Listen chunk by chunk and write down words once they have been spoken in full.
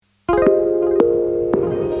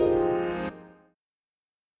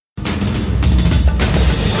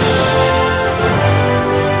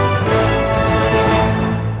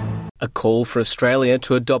call for Australia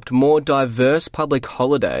to adopt more diverse public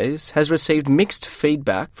holidays has received mixed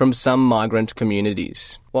feedback from some migrant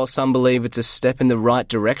communities. While some believe it's a step in the right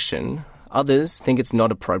direction, others think it's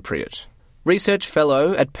not appropriate. Research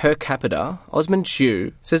fellow at Per Capita, Osman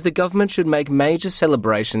Chew, says the government should make major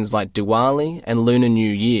celebrations like Diwali and Lunar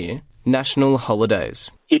New Year national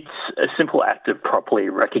holidays. It's a simple act of properly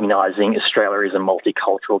recognising Australia as a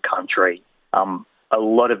multicultural country. A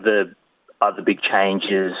lot of the other big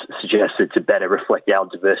changes suggested to better reflect our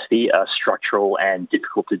diversity are structural and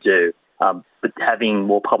difficult to do. But having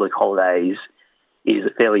more public holidays is a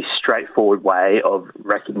fairly straightforward way of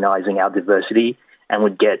recognising our diversity and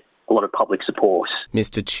would get a lot of public support.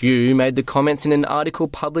 Mr. Chew made the comments in an article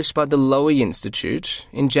published by the Lowy Institute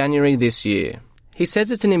in January this year. He says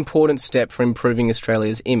it's an important step for improving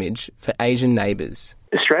Australia's image for Asian neighbours.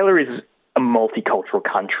 Australia is a multicultural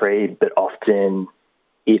country, but often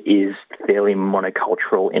it is fairly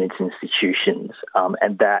monocultural in its institutions,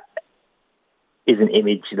 and that is an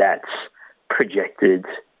image that's projected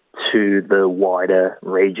to the wider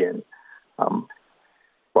region.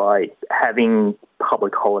 By having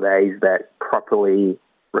public holidays that properly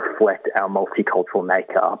reflect our multicultural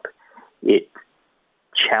makeup, it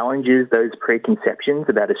challenges those preconceptions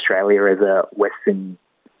about Australia as a Western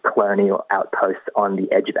colonial outpost on the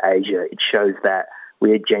edge of Asia. It shows that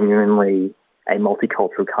we are genuinely a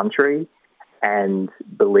multicultural country and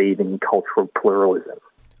believe in cultural pluralism.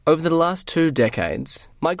 Over the last 2 decades,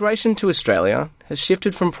 migration to Australia has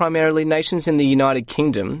shifted from primarily nations in the United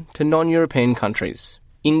Kingdom to non-European countries.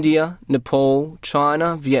 India, Nepal,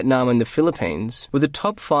 China, Vietnam and the Philippines were the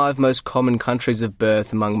top 5 most common countries of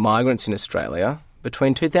birth among migrants in Australia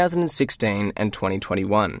between 2016 and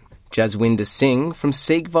 2021. Jaswinder Singh from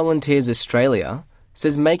Sikh Volunteers Australia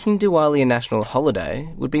says making Diwali a national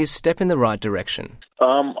holiday would be a step in the right direction.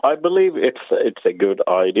 I believe it's a good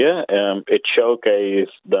idea. It showcases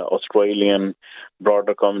the Australian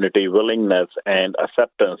broader community willingness and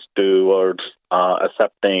acceptance towards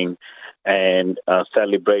accepting and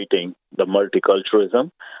celebrating the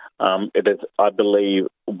multiculturalism. It is, I believe,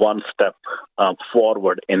 one step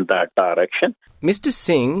forward in that direction. Mr.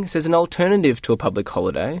 Singh says an alternative to a public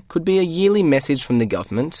holiday could be a yearly message from the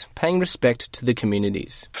government paying respect to the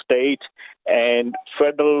communities. State and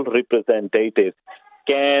federal representatives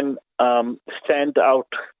can send out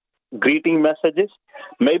greeting messages,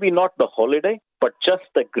 maybe not the holiday, but just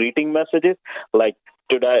the greeting messages like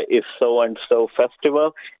today is so-and-so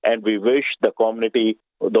festival and we wish the community,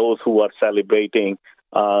 those who are celebrating,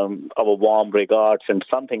 our warm regards and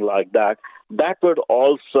something like that. That would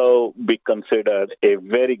also be considered a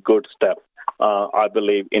very good step, I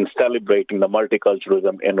believe, in celebrating the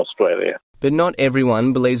multiculturalism in Australia. But not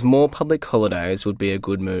everyone believes more public holidays would be a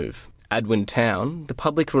good move. Adwin Town, the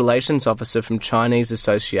Public Relations Officer from Chinese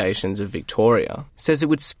Associations of Victoria, says it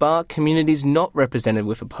would spark communities not represented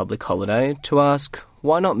with a public holiday to ask,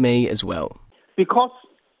 why not me as well? Because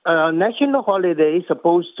national holiday is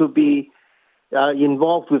supposed to be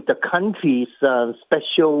involved with the country's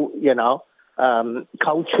special,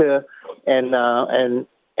 culture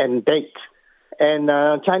and date.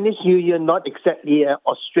 And Chinese New Year not exactly an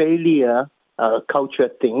Australia culture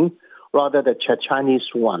thing, rather the Chinese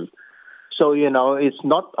one. So, it's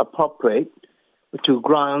not appropriate to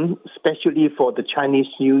grant, especially for the Chinese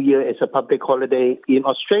New Year as a public holiday in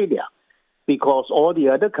Australia, because all the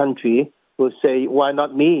other countries will say, why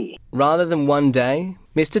not me? Rather than one day,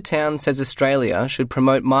 Mr. Town says Australia should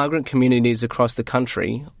promote migrant communities across the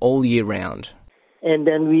country all year round. And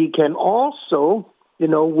then we can also,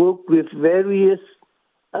 work with various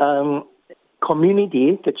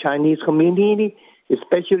community, the Chinese community,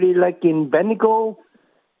 especially like in Bendigo,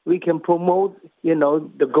 we can promote,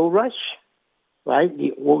 the Gold Rush, right?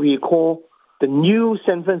 What we call the new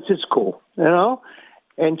San Francisco,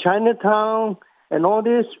 and Chinatown and all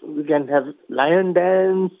this. We can have lion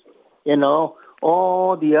dance,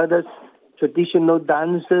 all the other traditional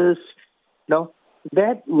dances,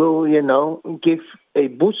 that will, give a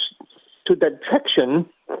boost to the attraction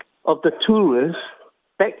of the tourists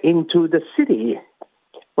back into the city,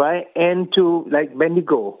 right? And to like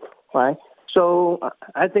Bendigo, right? So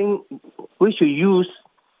I think we should use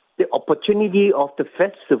the opportunity of the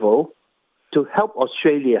festival to help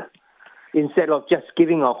Australia instead of just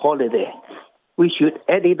giving a holiday. We should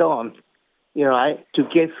add it on, to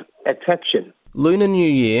give attraction. Lunar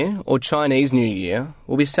New Year, or Chinese New Year,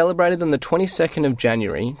 will be celebrated on the 22nd of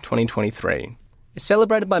January 2023. It's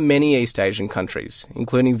celebrated by many East Asian countries,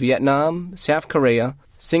 including Vietnam, South Korea,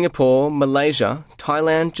 Singapore, Malaysia,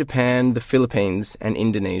 Thailand, Japan, the Philippines and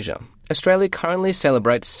Indonesia. Australia currently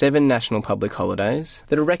celebrates 7 national public holidays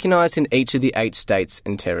that are recognised in each of the 8 states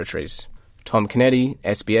and territories. Tom Kennedy,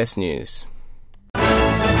 SBS News.